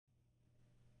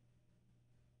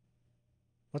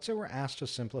Let's say we're asked to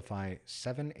simplify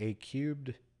 7a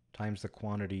cubed times the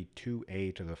quantity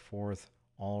 2a to the fourth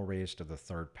all raised to the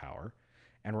third power,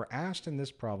 and we're asked in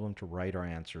this problem to write our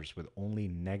answers with only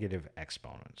negative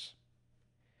exponents.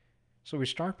 So we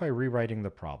start by rewriting the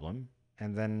problem,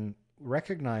 and then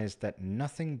recognize that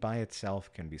nothing by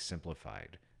itself can be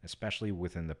simplified, especially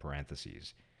within the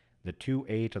parentheses. The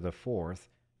 2a to the fourth,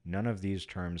 none of these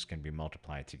terms can be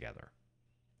multiplied together.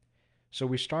 So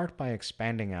we start by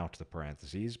expanding out the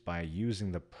parentheses by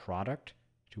using the product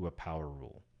to a power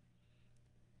rule.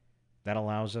 That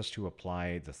allows us to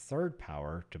apply the third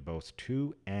power to both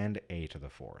 2 and a to the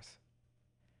fourth.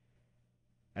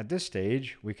 At this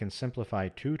stage, we can simplify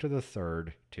 2 to the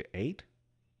third to 8,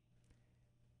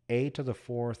 a to the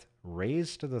fourth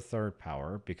raised to the third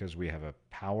power, because we have a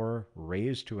power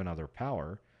raised to another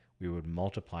power, we would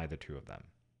multiply the two of them.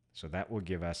 So that will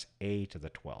give us a to the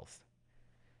 12th.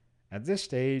 At this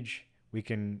stage, we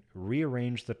can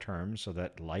rearrange the terms so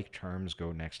that like terms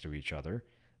go next to each other.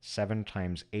 7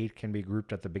 times 8 can be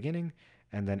grouped at the beginning,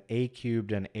 and then a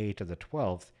cubed and a to the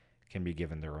 12th can be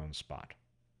given their own spot.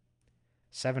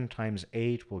 7 times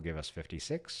 8 will give us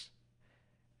 56,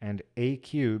 and a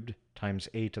cubed times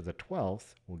a to the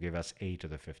 12th will give us a to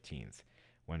the 15th.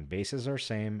 When bases are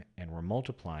same and we're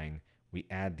multiplying, we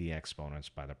add the exponents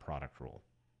by the product rule.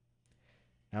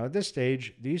 Now at this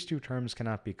stage, these two terms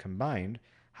cannot be combined.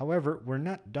 However, we're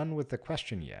not done with the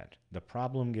question yet. The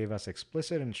problem gave us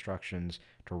explicit instructions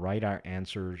to write our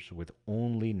answers with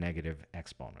only negative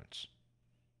exponents.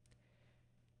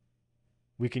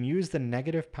 We can use the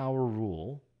negative power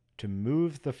rule to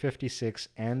move the 56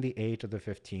 and the a to the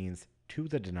 15th to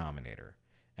the denominator.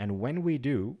 And when we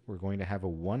do, we're going to have a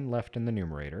 1 left in the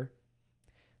numerator.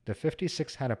 The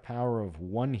 56 had a power of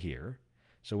 1 here,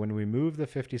 so when we move the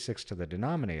 56 to the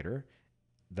denominator,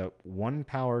 the 1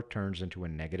 power turns into a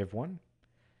negative 1.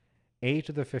 A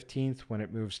to the 15th, when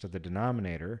it moves to the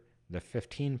denominator, the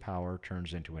 15 power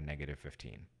turns into a negative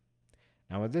 15.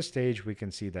 Now at this stage, we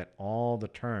can see that all the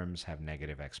terms have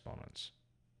negative exponents.